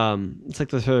it's like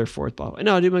the third or fourth bottle.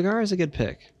 No, dude, Megara's a good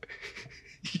pick.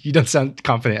 You don't sound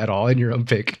confident at all in your own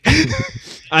pick.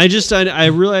 I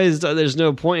realized that there's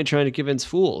no point in trying to convince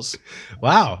fools.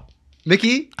 Wow.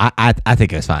 Mickey, I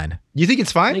think it was fine. you think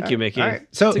it's fine? Thank you, Mickey. All right.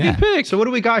 So It's a good pick. So what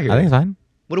do we got here? I think it's fine.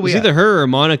 What do It we was either her or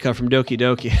Monica from Doki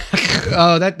Doki.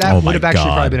 Oh, that Oh would my have actually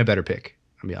God. probably been a better pick.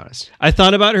 I'll be honest. I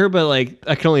thought about her, but like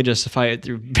I can only justify it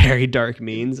through very dark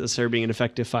means as her being an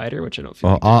effective fighter, which I don't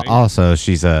feel Well, like doing. also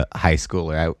she's a high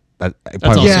schooler. also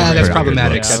Yeah, that's very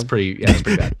problematic. good. That's pretty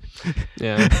bad.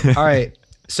 Yeah. All right.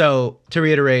 So to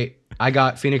reiterate, I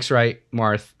got Phoenix Wright,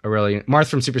 Marth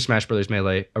from Super Smash Bros.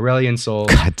 Melee, Aurelion Sol,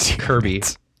 God damn Kirby.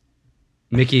 it.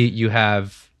 Mickey, you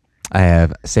have I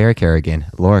have Sarah Kerrigan,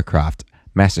 Lara Croft,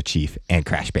 Master Chief, and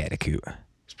Crash Bandicoot.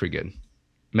 it's pretty good.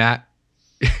 Matt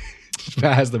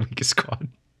has the weakest squad.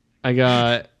 I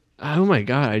got. Oh my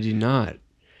god, I do not.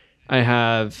 I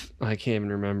have. I can't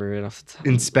even remember it off the top.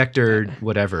 Inspector,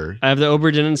 whatever. I have the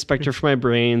Oberdin Inspector for my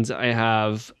brains. I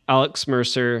have Alex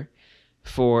Mercer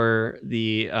for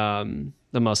the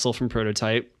muscle from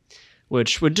Prototype,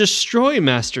 which would destroy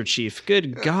Master Chief.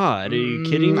 Good God, are you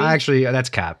kidding me? Actually, that's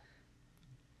Cap.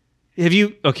 Have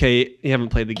you? Okay, you haven't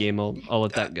played the game. I'll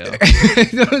let that go.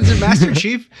 Master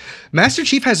Chief. Master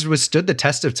Chief has withstood the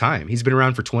test of time. He's been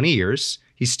around for 20 years.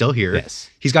 He's still here. Yes.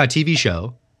 He's got a TV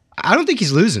show. I don't think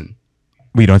he's losing.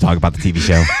 We don't talk about the TV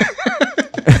show.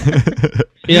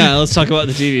 Yeah, let's talk about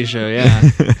the TV show.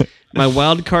 Yeah. My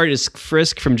wild card is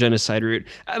Frisk from Genocide Route.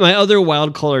 My other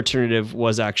wild card alternative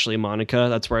was actually Monica.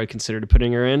 That's where I considered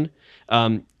putting her in.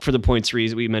 For the points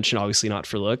reason we mentioned, obviously not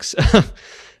for looks.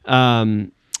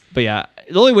 But yeah,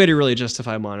 the only way to really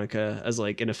justify Monica as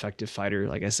like an effective fighter,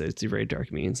 like I said, it's through very dark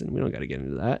means, and we don't got to get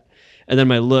into that. And then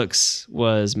my looks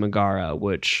was Megara,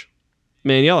 which,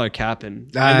 man, y'all are capping.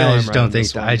 know I I'm just right don't on think.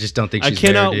 this one. I just don't think I she's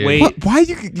cannot there, dude. wait. What? Why are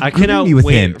you I grouping cannot me with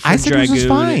wait him? for I said Dragoon this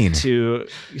was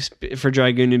fine. for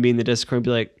Dragoon to be in the Discord and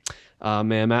be like, "Oh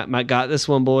man, Matt got this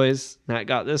one, boys. Matt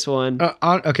got this one."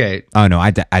 Okay, Oh no,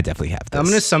 I definitely have this. I'm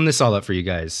gonna sum this all up for you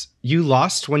guys. You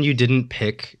lost when you didn't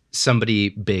pick somebody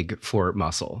big for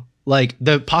muscle. Like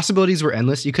the possibilities were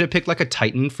endless. You could have picked like a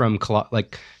Titan from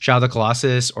like Shadow of the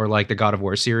Colossus or like the God of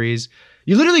War series.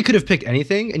 You literally could have picked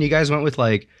anything, and you guys went with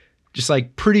like just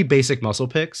like pretty basic muscle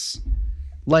picks.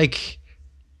 Like,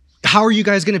 how are you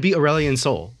guys gonna beat Aurelion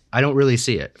Sol? I don't really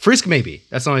see it. Frisk maybe.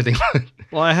 That's the only thing.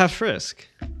 Well, I have Frisk.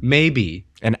 Maybe.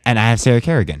 and I have Sarah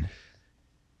Kerrigan.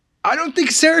 I don't think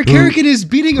Sarah Kerrigan is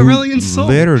beating Aurelion Sol.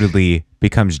 Literally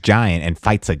becomes giant and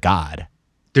fights a god.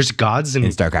 There's gods in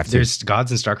StarCraft 2. There's gods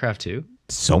in StarCraft 2.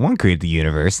 Someone created the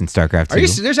universe in StarCraft 2. Are you?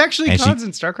 There's actually And gods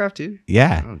in StarCraft 2.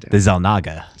 Yeah, Oh, damn. the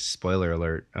Zelnaga. Spoiler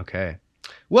alert. Okay.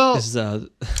 Well, This is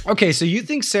okay. So you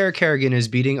think Sarah Kerrigan is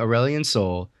beating Aurelion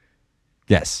Sol,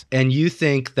 Yes. and you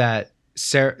think that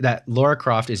that Lara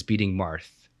Croft is beating Marth.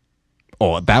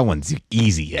 Oh, that one's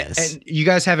easy. Yes. And you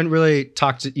guys haven't really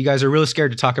talked. You guys are really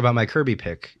scared to talk about my Kirby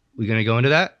pick. We gonna go into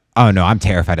that? Oh no, I'm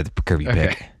terrified of the Kirby Okay.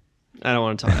 pick. I don't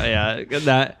want to talk. Yeah,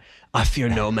 that I fear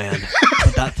no man.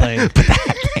 But that thing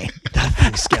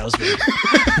scares me.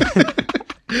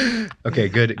 Okay,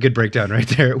 good breakdown right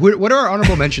there. What are our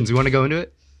honorable mentions? We want to go into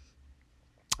it?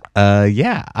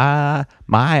 My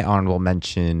honorable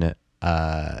mention,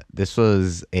 this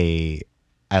was I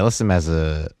listed him as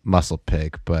a muscle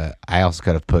pick, but I also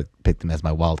could have picked him as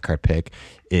my wild card pick,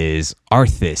 is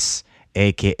Arthas,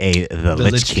 aka the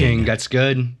Lich King. That's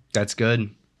good. That's good.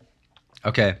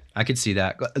 Okay, I could see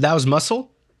that. That was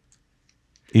muscle?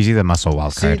 He's the muscle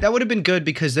wild See, card. that would have been good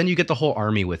because then you get the whole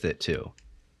army with it too.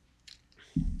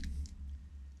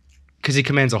 Because he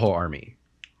commands a whole army.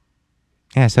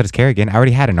 Yeah, so does Kerrigan. I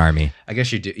already had an army. I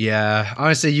guess you do. Yeah,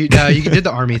 honestly, you did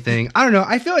the army thing. I don't know.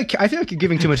 I feel like you're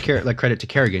giving too much credit to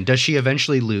Kerrigan. Does she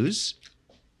eventually lose?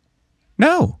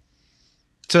 No.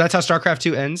 So that's how StarCraft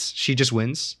 2 ends. She just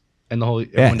wins, and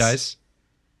everyone dies.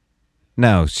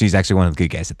 No, she's actually one of the good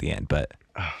guys at the end. But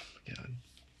Oh my god.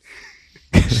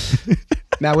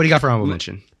 Matt, what do you got for honorable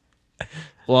mention?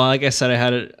 Well, like I said, I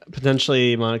had it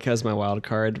potentially Monica as my wild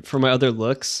card. For my other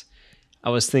looks, I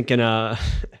was thinking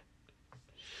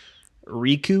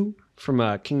Riku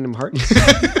from Kingdom Hearts.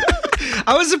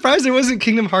 I was surprised there wasn't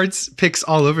Kingdom Hearts picks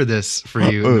all over this for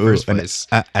you in the first place.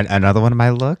 Another one of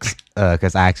my looks,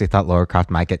 because I actually thought Lara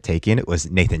Croft might get taken. It was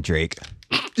Nathan Drake.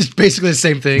 Just basically the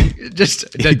same thing.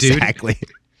 Just the dude. Exactly.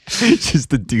 Just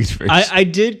the dude first. I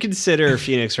did consider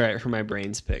Phoenix Wright for my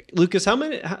brains pick. Lucas, how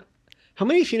many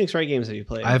Phoenix Wright games have you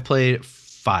played? I've played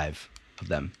 5 of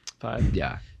them. 5.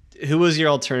 Yeah. Who was your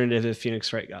alternative if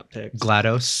Phoenix Wright got picked?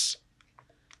 GLaDOS.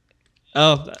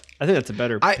 Oh, I think that's a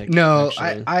better pick.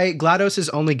 GLaDOS is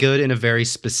only good in a very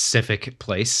specific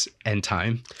place and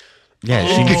time. Yeah,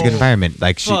 she needs a good environment.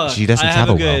 Like she doesn't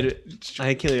travel well.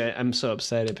 I'm so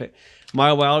upset.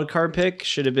 My wild card pick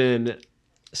should have been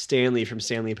Stanley from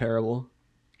Stanley Parable.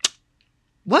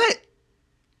 What?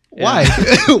 Yeah. Why?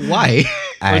 Why?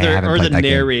 Or the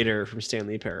narrator from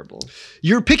Stanley Parable.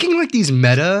 You're picking like these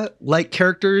meta like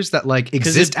characters that like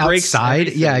exist outside.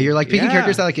 everything. Yeah, you're like picking Yeah.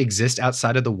 characters that like exist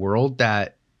outside of the world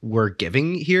that we're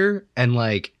giving here, and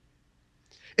like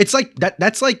it's like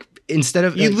that's like instead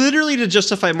of You like, literally, to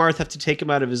justify Marth, have to take him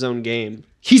out of his own game.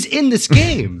 he's in this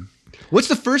game. What's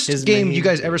the first His game main you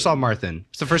guys game. ever saw Marth in?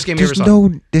 It's the first game you ever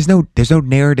There's saw. no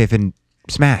narrative in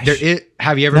Smash.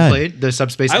 Have you ever None. played the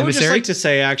Subspace I would just Emissary? like to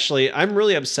say, actually, I'm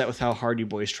really upset with how hard you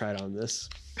boys tried on this.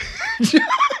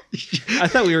 I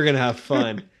thought we were going to have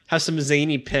fun, have some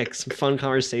zany picks, some fun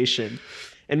conversation.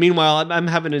 And meanwhile, I'm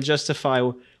having to justify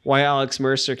why Alex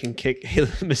Mercer can kick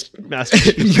Master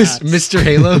Chief's ass. Mr.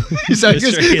 Halo. Sorry,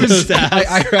 Mr. Halo's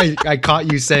ass. I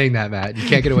caught you saying that, Matt. You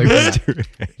can't get away from that.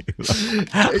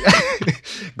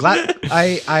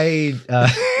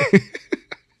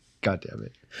 God damn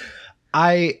it.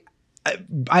 I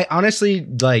honestly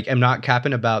like am not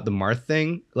capping about the Marth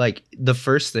thing. Like the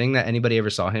first thing that anybody ever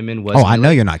saw him in was I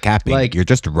know you're not capping. like, You're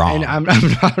just wrong. and I'm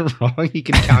not wrong. He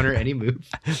can counter any move.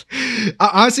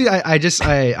 Honestly,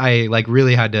 I like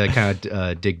really had to kind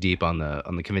of dig deep on the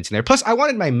convincing there. Plus, I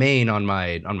wanted my main on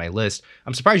my list.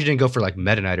 I'm surprised you didn't go for like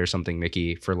Meta Knight or something,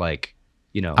 Mickey, for like,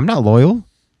 you know. I'm not loyal.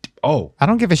 Oh, I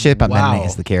don't give a shit about Wow. Meta Knight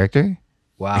as the character.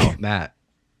 wow, Matt.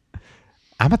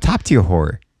 I'm a top tier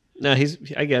whore. No,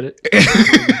 I get it.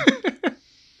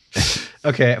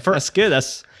 Okay, That's good.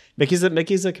 That's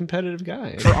Mickey's a competitive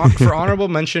guy. for honorable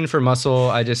mention for muscle,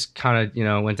 I just kind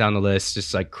of went down the list,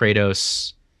 just like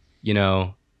Kratos,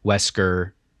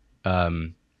 Wesker.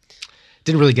 Didn't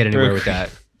really get anywhere with that.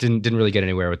 Didn't really get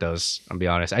anywhere with those. I'll be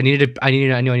honest. I knew I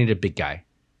needed a big guy.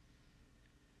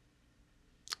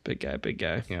 Big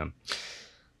guy. Yeah.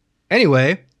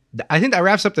 Anyway, I think that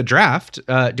wraps up the draft.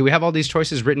 Do we have all these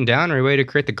choices written down? Or a way to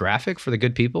create the graphic for the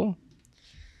good people?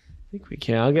 I think we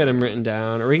can. I'll get him written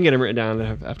down, or we can get him written down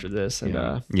after this and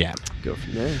Yeah. go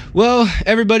from there. Well,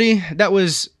 everybody, that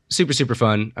was super, super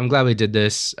fun. I'm glad we did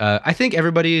this. I think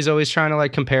everybody is always trying to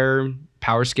like compare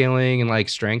power scaling and like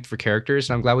strength for characters.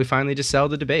 And I'm glad we finally just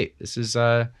settled the debate. This is,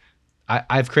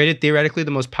 I've created theoretically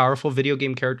the most powerful video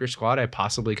game character squad I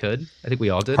possibly could. I think we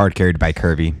all did. Hard carried by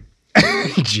Kirby.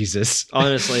 Jesus.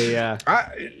 Honestly, yeah.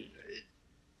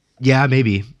 Yeah,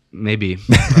 maybe.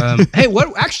 Hey, what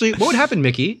would happen,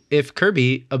 Mickey, if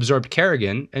Kirby absorbed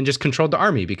Kerrigan and just controlled the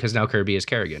army, because now Kirby is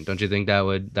Kerrigan? Don't you think that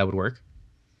would work?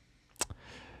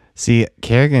 See,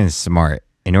 Kerrigan is smart.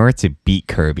 In order to beat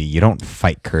Kirby, you don't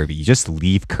fight Kirby. You just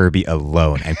leave Kirby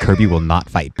alone, and Kirby will not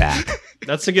fight back.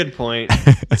 That's a good point.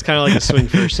 It's kind of like a swing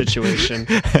first situation.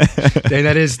 And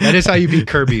that is how you beat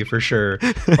Kirby for sure.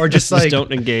 Or just like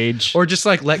don't engage. Or just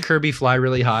like let Kirby fly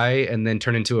really high and then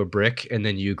turn into a brick, and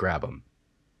then you grab him.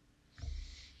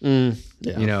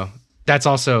 Yeah. That's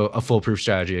also a foolproof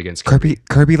strategy against Kirby.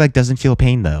 Kirby like doesn't feel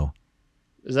pain though.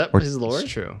 Is that his lore?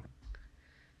 It's true.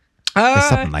 It's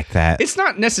something like that. It's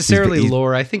not necessarily he's-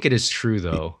 lore. I think it is true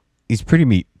though. He's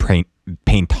pretty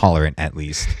pain tolerant, at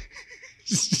least.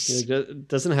 It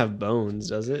doesn't have bones,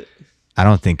 does it? I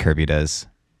don't think Kirby does.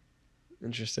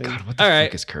 Interesting. God, what the All fuck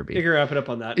right. is Kirby? You can wrap it up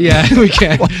on that. Yeah, we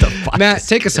can. What the fuck Matt, is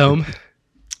take us home.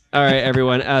 All right,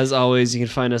 everyone. As always, you can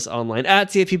find us online at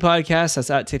TFP Podcast. That's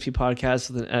at TFP Podcast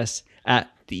with an S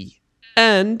at the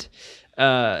end.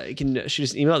 You can shoot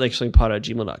us an email at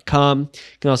theextraplayingpod@gmail.com. You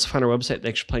can also find our website,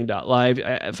 theextraplaying.live.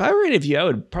 If I were any of you, I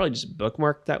would probably just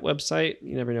bookmark that website.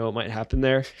 You never know what might happen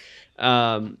there.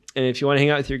 And if you want to hang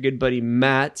out with your good buddy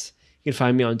Matt, you can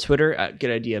find me on Twitter at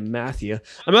GoodIdeaMatthew.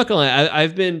 I'm not going to lie.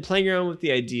 I've been playing around with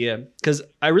the idea because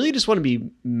I really just want to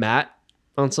be Matt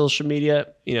on social media.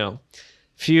 You know,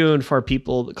 few and far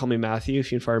people that call me Matthew,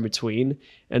 few and far in between.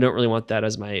 And I don't really want that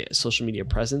as my social media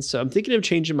presence. So I'm thinking of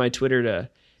changing my Twitter to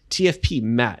TFP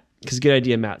Matt because Good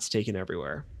Idea Matt's taken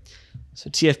everywhere. So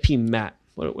TFP Matt.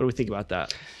 What do we think about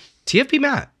that? TFP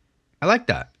Matt. I like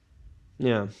that.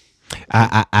 Yeah.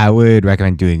 I would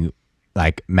recommend doing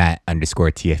like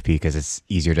Matt_TFP because it's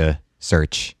easier to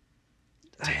search.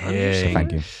 Dang.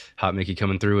 Find you. Hot Mickey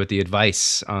coming through with the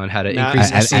advice on how to Matt-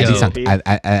 increase At least SEO.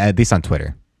 at least on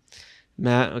Twitter.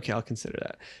 Matt. Okay, I'll consider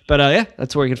that. But yeah,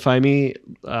 that's where you can find me.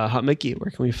 Hot Mickey, where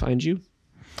can we find you?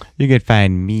 You can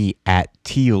find me at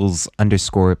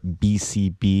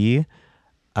Teals_BCB.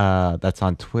 That's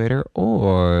on Twitter,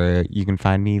 or you can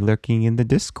find me lurking in the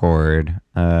Discord,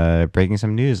 breaking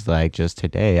some news. Like just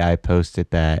today, I posted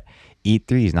that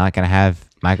E3 is not going to have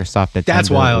Microsoft, Nintendo, That's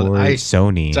wild. or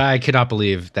Sony. I cannot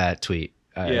believe that tweet.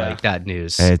 Yeah. Like that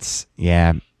news. It's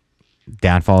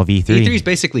downfall of E3. E3 is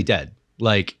basically dead.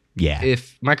 Like, Yeah.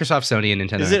 if Microsoft, Sony, and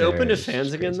Nintendo Is it are open there, to fans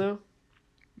it's again crazy. though?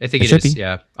 I think It it should is. be.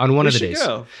 Yeah, on one We of the should days.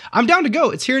 go. I'm down to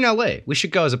go. It's here in LA. We should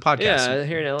go as a podcast. Yeah,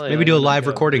 here in LA. Maybe do a I'd live go.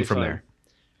 recording It'd be from fun. there.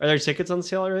 Are there tickets on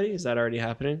sale already? Is that already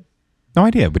happening? No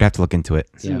idea. We'd have to look into it.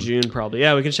 It's in June probably.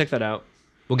 Yeah, we can check that out.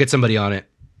 We'll get somebody on it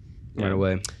right Yeah.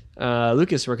 away.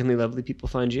 Lucas, where can the lovely people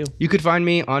find you? You could find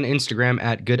me on Instagram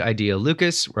at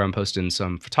GoodIdeaLucas, where I'm posting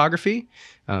some photography,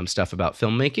 stuff about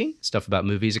filmmaking, stuff about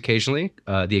movies occasionally,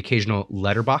 the occasional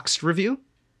Letterboxd review.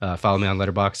 Follow me on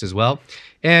Letterboxd as well.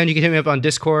 And you can hit me up on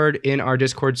Discord. In our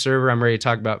Discord server, I'm ready to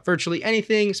talk about virtually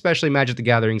anything, especially Magic the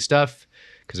Gathering stuff,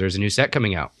 because there's a new set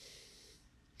coming out.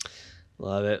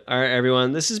 Love it. All right,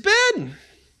 everyone. This has been.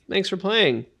 Thanks for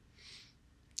playing.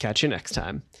 Catch you next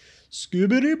time.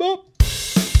 Scoobity bop.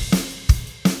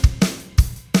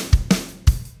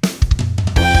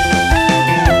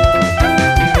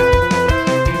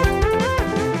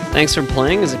 Thanks for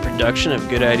Playing is a production of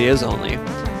Good Ideas Only.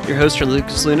 Your hosts are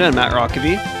Lucas Luna and Matt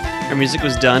Rockaby. Our music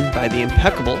was done by the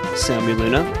impeccable Sammy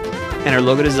Luna, and our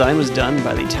logo design was done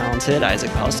by the talented Isaac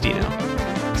Palestino.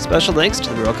 Special thanks to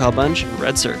the Roll Call Bunch and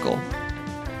Red Circle.